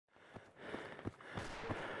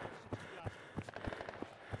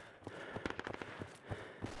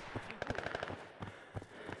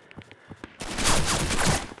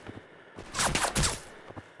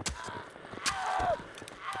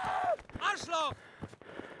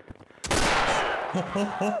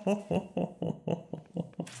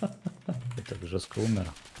Это жестко умер.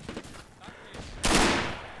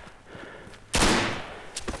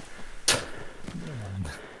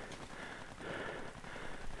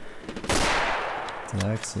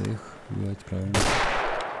 Так, своих убивать правильно.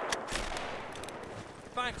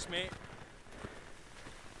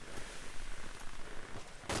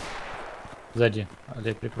 Сзади.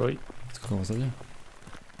 Олег, прикрой. С какого сзади?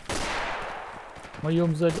 В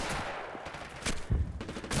моем сзади.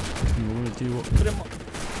 Не вылети его.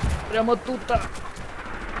 Прямо тут-то.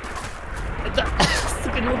 Это...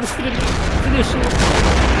 Сука, не могу стрелять. Решил.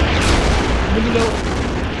 Намилял.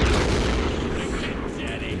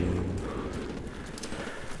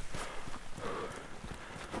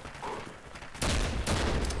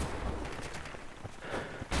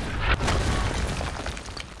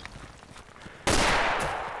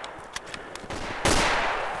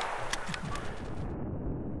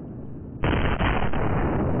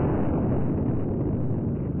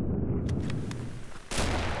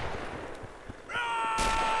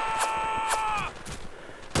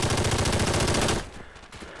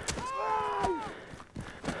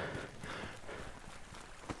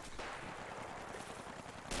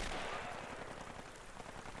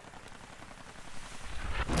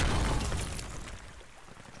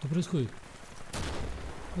 Что происходит?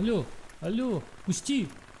 Алло, алло, пусти!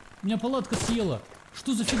 Меня палатка съела!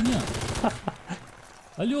 Что за фигня?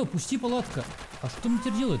 Алло, пусти палатка! А что мне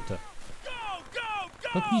теперь делать-то?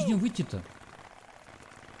 Как мне из нее выйти-то?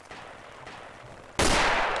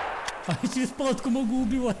 А я через палатку могу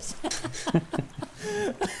убивать.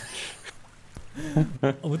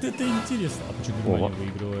 А вот это интересно. А почему Германия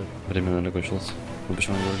выигрывает? Время, наверное, кончилось. Ну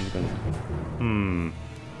почему не говорили никогда?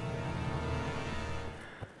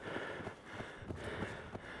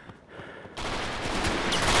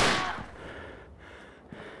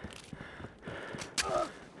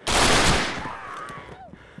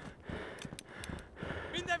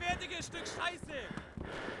 Minderwertiges Stück Scheiße!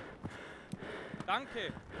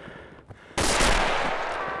 Danke!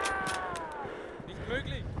 Nicht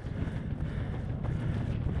möglich!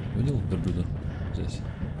 Видел верблюда? Здесь.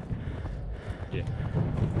 Где?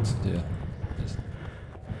 Где? Здесь.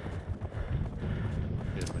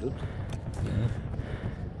 Верблюд? Да.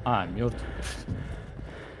 А, мертв.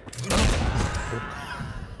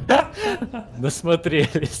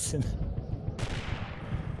 Насмотрелись.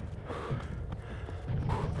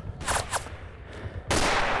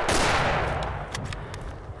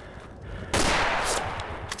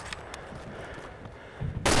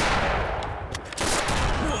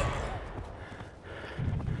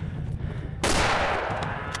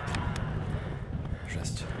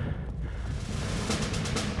 Жесть.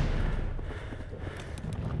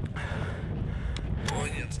 О,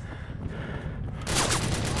 нет.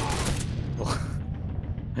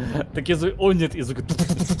 Такие звуки. О, нет, и звуки.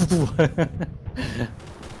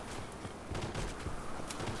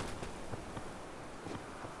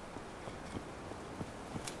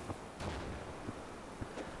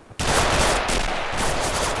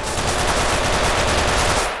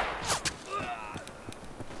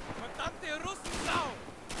 Verdammte Russensau!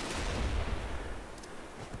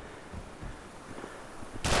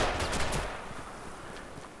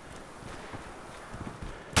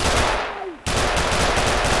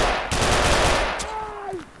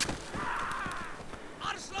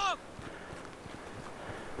 Arschloch!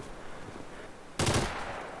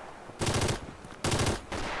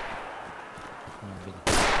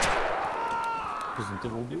 Ты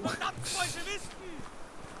его убил? Verdammt Bolschewisten!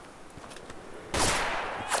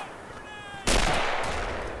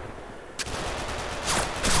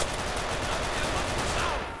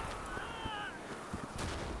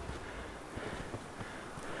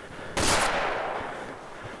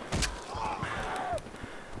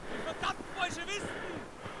 Verdammt Bolschewisten!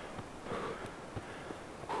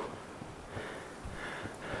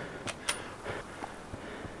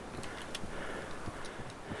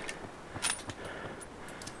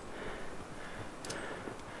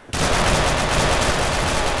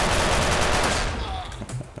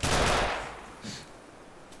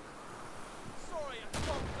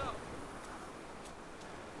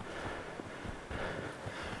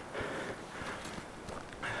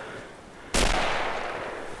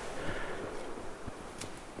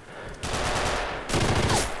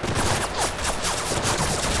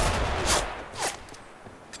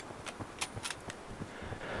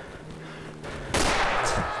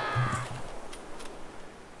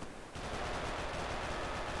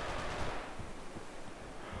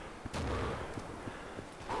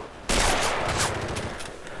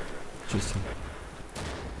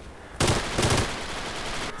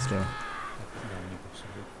 Слева. Да, у них все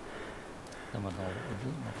будет. Там одного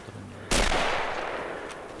убил, но второй не убил.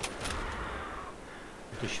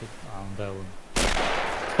 Тут еще... А, он да, он.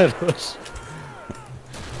 Хорош.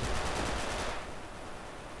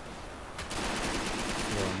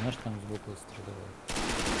 Да, наш там сбоку страдает.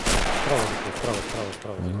 Справа,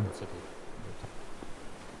 справа. Вот с этой.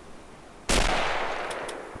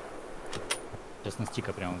 Сейчас на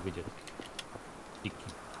стика прямо выйдет. Стики.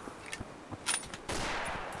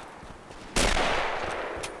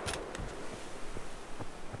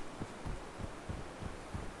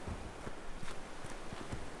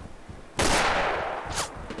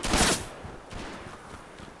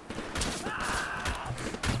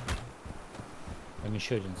 Там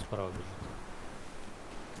еще один справа бежит.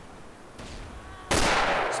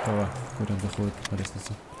 Справа. Курят, заходит по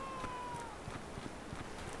лестнице.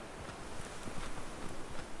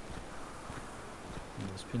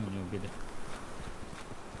 Его в спину не убили.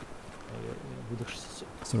 Я выдохшись.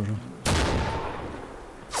 Осторожно.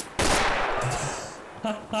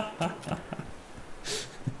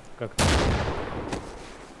 Как?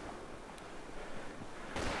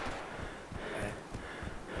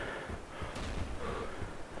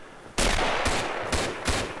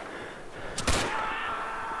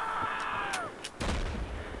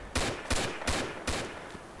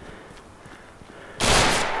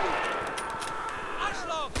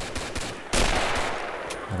 Arschloch!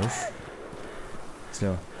 Хорош.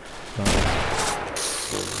 Слева. Там.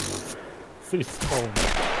 Фейспалм.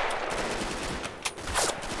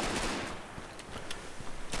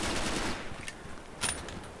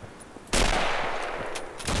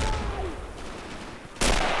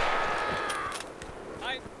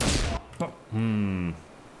 Nein!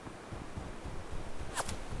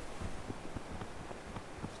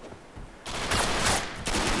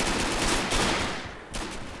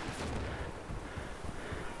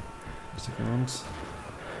 Секунд.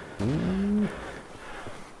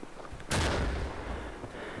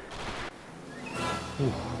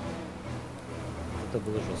 Это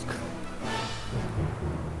было жестко.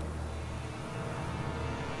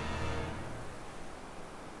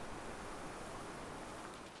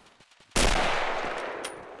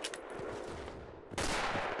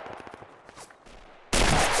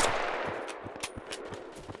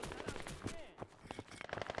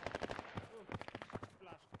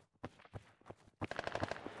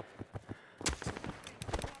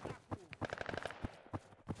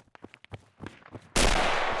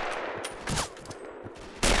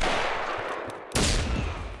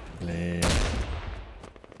 Блин.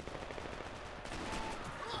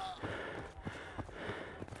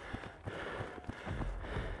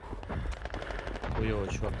 Хуёво,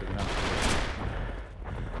 чувак, ты гранат.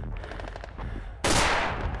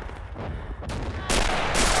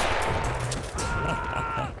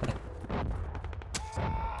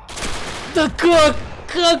 Да как?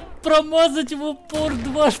 Как промазать в упор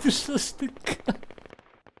дважды? Что ж ты как?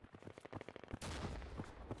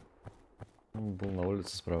 Он был на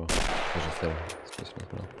улице справа. Даже слева. Спасибо,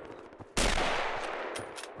 справа.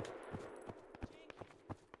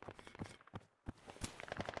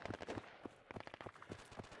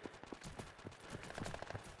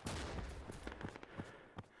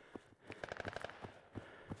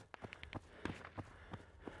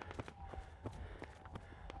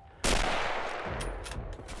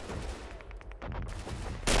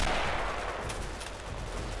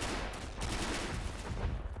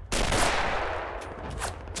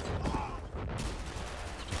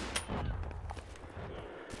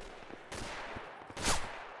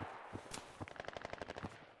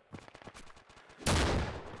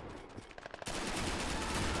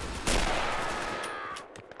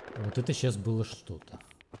 Вот это сейчас было что-то.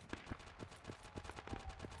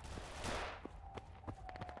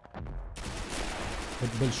 Вот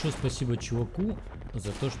большое спасибо чуваку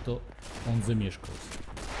за то, что он замешкался.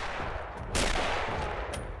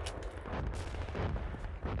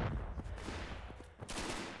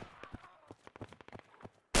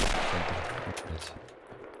 Центр. Блядь.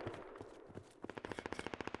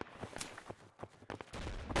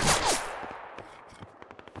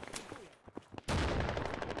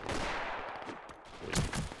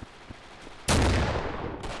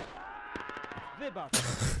 Wybacz!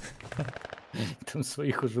 Там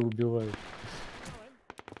своих уже убивают.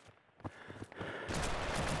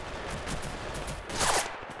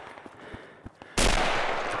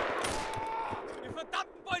 Ihr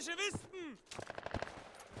verdammten Bolschewisten!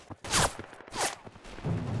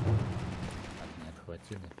 Так, не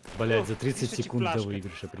отхватили. Блять, за 30 пишите секунд до плашка.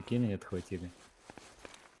 выигрыша, прикинь, не отхватили.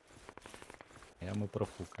 Мы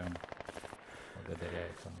профукаем. Благодаря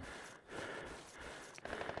этому.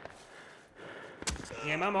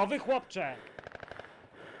 Nie ma mowy, chłopcze!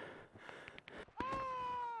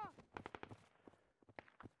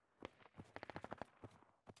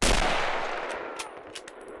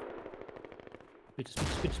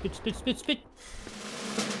 Спить.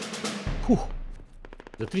 Фух.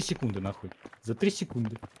 За 3 секунды, нахуй. За 3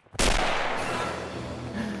 секунды.